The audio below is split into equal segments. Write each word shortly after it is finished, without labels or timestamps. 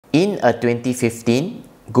In a 2015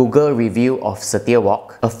 Google review of Setia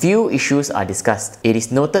Walk, a few issues are discussed. It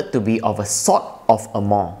is noted to be of a sort of a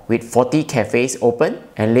mall, with 40 cafes open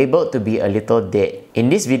and labelled to be a little dead. In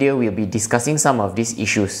this video, we'll be discussing some of these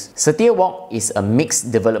issues. Setia Walk is a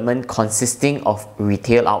mixed development consisting of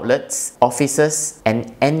retail outlets, offices,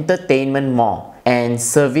 and entertainment mall, and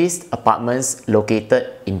serviced apartments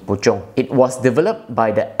located in Puchong. It was developed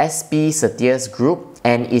by the SP Setia's group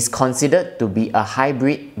and is considered to be a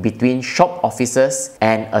hybrid between shop offices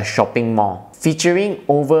and a shopping mall, featuring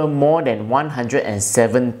over more than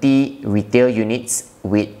 170 retail units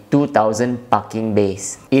with 2,000 parking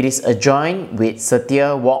bays. It is adjoined with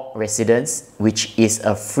Setia Walk Residence, which is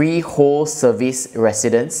a freehold service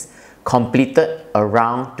residence completed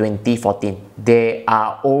around 2014. There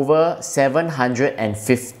are over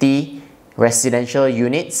 750 residential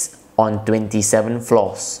units on 27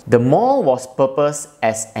 floors. The mall was purposed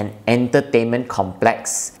as an entertainment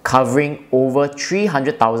complex covering over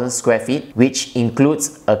 300,000 square feet, which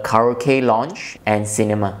includes a karaoke lounge and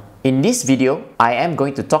cinema. In this video, I am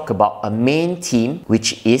going to talk about a main theme,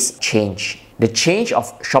 which is change. The change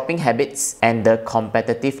of shopping habits and the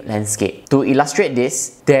competitive landscape. To illustrate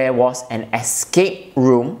this, there was an escape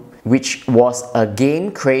room, which was a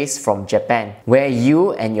game craze from Japan, where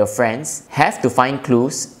you and your friends have to find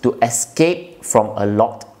clues to escape from a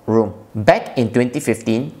locked room. Back in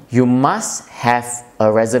 2015, you must have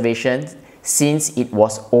a reservation since it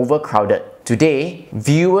was overcrowded. Today,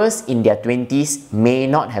 viewers in their 20s may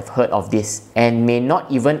not have heard of this and may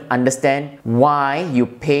not even understand why you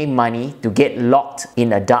pay money to get locked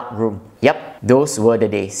in a dark room. Yep, those were the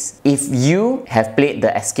days. If you have played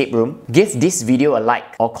the escape room, give this video a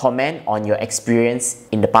like or comment on your experience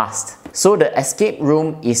in the past. So the escape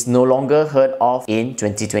room is no longer heard of in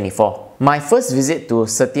 2024. My first visit to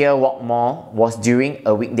Setia Walk Mall was during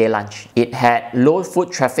a weekday lunch. It had low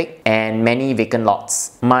foot traffic and many vacant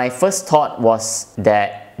lots. My first thought was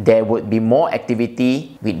that there would be more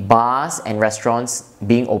activity with bars and restaurants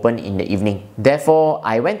being open in the evening. Therefore,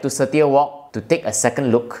 I went to Setia Walk to take a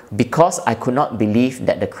second look because I could not believe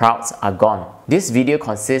that the crowds are gone. This video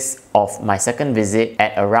consists of my second visit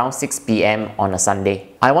at around 6 PM on a Sunday.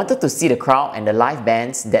 I wanted to see the crowd and the live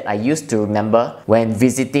bands that I used to remember when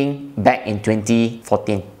visiting back in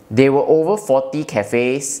 2014. There were over 40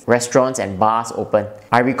 cafes, restaurants and bars open.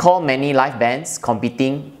 I recall many live bands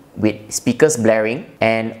competing with speakers blaring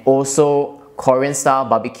and also Korean-style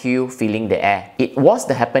barbecue filling the air. It was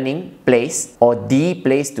the happening place or the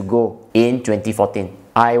place to go in 2014.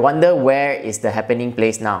 I wonder where is the happening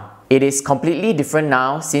place now. It is completely different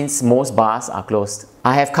now since most bars are closed.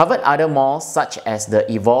 I have covered other malls such as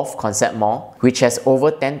the Evolve Concept Mall, which has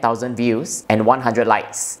over 10,000 views and 100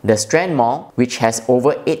 likes. The Strand Mall, which has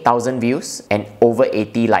over 8,000 views and over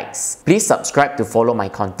 80 likes. Please subscribe to follow my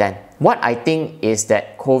content. What I think is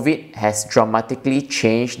that COVID has dramatically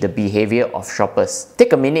changed the behavior of shoppers.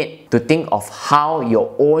 Take a minute to think of how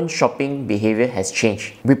your own shopping behavior has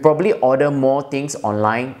changed. We probably order more things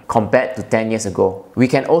online compared to 10 years ago. We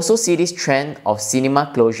can also see this trend of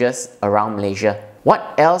cinema closures around Malaysia.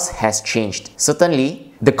 What else has changed?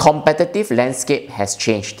 Certainly, the competitive landscape has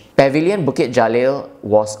changed. Pavilion Bukit Jalil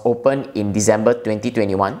was opened in December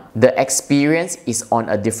 2021. The experience is on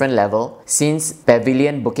a different level since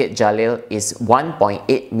Pavilion Bukit Jalil is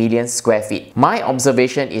 1.8 million square feet. My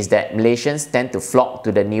observation is that Malaysians tend to flock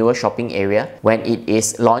to the newer shopping area when it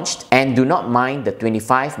is launched and do not mind the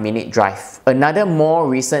 25-minute drive. Another more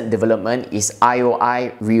recent development is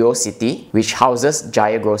IOI Rio City, which houses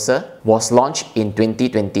Jaya Grocer, was launched in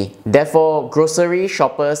 2020. Therefore, grocery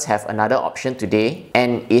shoppers have another option today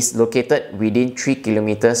and is located within 3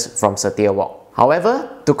 kilometers from Setia Walk.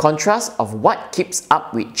 However, to contrast of what keeps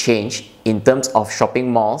up with change in terms of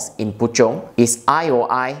shopping malls in Puchong is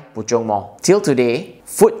IOI Puchong Mall. Till today,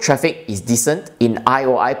 foot traffic is decent in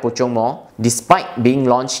IOI Puchong Mall despite being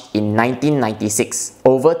launched in 1996,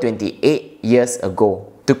 over 28 years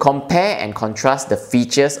ago. To compare and contrast the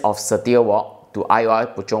features of Setia Walk to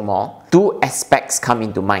IOI Puchong Mall, two aspects come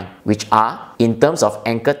into mind, which are in terms of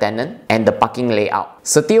anchor tenant and the parking layout.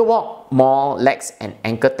 Setia Walk Mall lacks an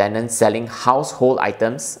anchor tenant selling household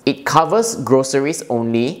items. It covers groceries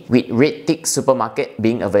only, with red tick supermarket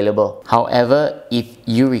being available. However, if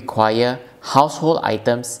you require household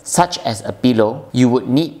items such as a pillow, you would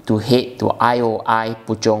need to head to IOI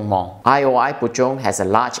Puchong Mall. IOI Puchong has a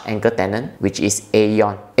large anchor tenant, which is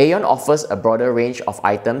Aeon. Aeon offers a broader range of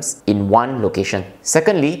items in one location.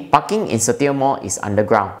 Secondly, parking in Setia Mall is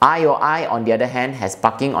underground. IOI, on the other hand, has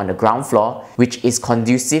parking on the ground floor, which is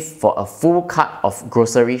conducive for a full cart of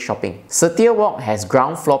grocery shopping. Setia Walk has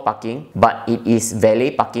ground floor parking, but it is valet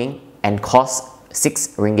parking and costs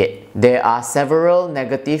 6 ringgit. There are several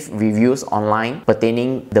negative reviews online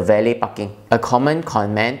pertaining the valet parking. A common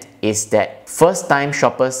comment is that first-time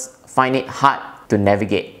shoppers find it hard to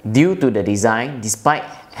navigate due to the design despite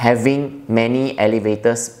having many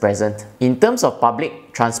elevators present. In terms of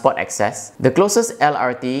public transport access, the closest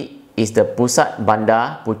LRT is the Pusat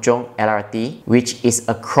Bandar Puchong LRT, which is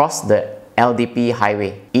across the LDP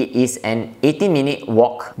highway. It is an 18-minute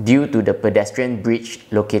walk due to the pedestrian bridge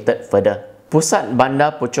located further. Pusat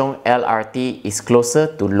Bandar Puchong LRT is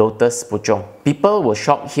closer to Lotus Puchong. People will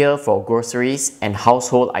shop here for groceries and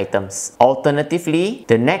household items. Alternatively,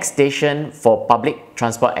 the next station for public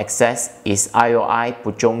transport access is IOI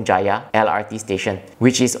Puchong Jaya LRT station,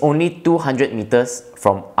 which is only 200 meters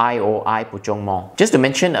from IOI Puchong Mall. Just to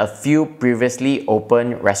mention a few previously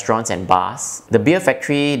open restaurants and bars, the Beer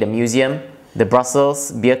Factory, the Museum, the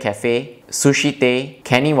Brussels Beer Cafe, Sushi Tei,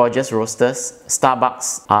 Kenny Rogers Roasters,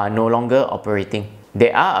 Starbucks are no longer operating.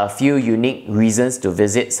 There are a few unique reasons to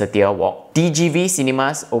visit Setia Walk. TGV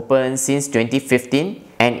Cinemas opened since 2015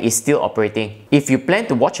 and is still operating. If you plan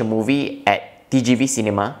to watch a movie at TGV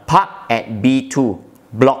Cinema, park at B2,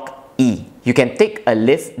 Block E. You can take a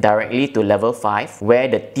lift directly to level 5 where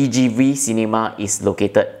the TGV Cinema is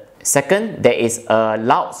located. Second, there is a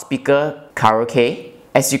loudspeaker karaoke.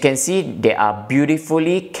 As you can see, there are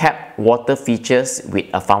beautifully kept water features with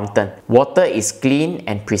a fountain. Water is clean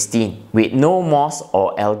and pristine, with no moss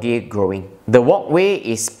or algae growing. The walkway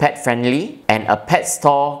is pet friendly and a pet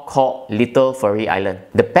store called Little Furry Island.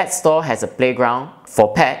 The pet store has a playground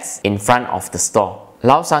for pets in front of the store.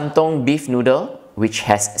 Lao Santong beef noodle, which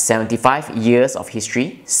has 75 years of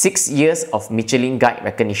history, 6 years of Michelin Guide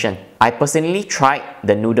recognition. I personally tried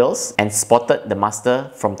the noodles and spotted the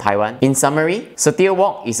master from Taiwan. In summary, Setia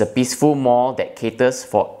Walk is a peaceful mall that caters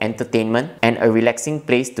for entertainment and a relaxing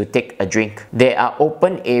place to take a drink. There are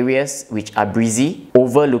open areas which are breezy,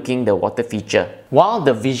 overlooking the water feature. While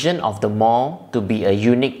the vision of the mall to be a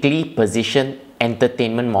uniquely positioned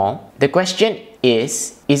entertainment mall, the question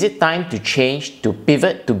is it time to change to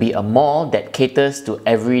pivot to be a mall that caters to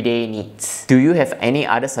everyday needs? Do you have any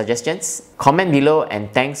other suggestions? Comment below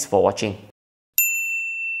and thanks for watching.